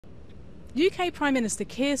UK Prime Minister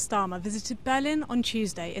Keir Starmer visited Berlin on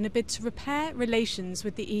Tuesday in a bid to repair relations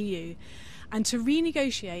with the EU and to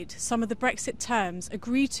renegotiate some of the Brexit terms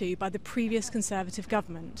agreed to by the previous Conservative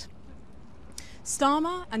government.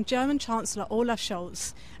 Starmer and German Chancellor Olaf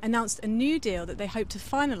Scholz announced a new deal that they hope to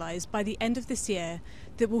finalise by the end of this year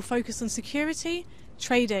that will focus on security,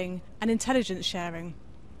 trading and intelligence sharing.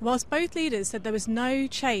 Whilst both leaders said there was no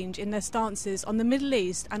change in their stances on the Middle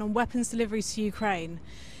East and on weapons deliveries to Ukraine,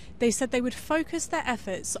 they said they would focus their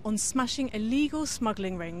efforts on smashing illegal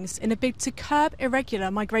smuggling rings in a bid to curb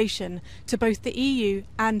irregular migration to both the EU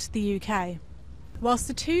and the UK. Whilst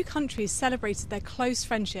the two countries celebrated their close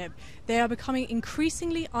friendship, they are becoming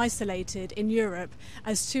increasingly isolated in Europe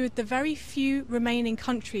as two of the very few remaining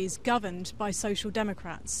countries governed by Social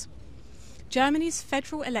Democrats. Germany's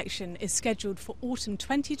federal election is scheduled for autumn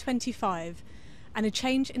 2025, and a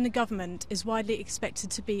change in the government is widely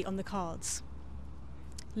expected to be on the cards.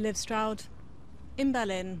 Liv Stroud in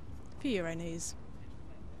Berlin for Euronews.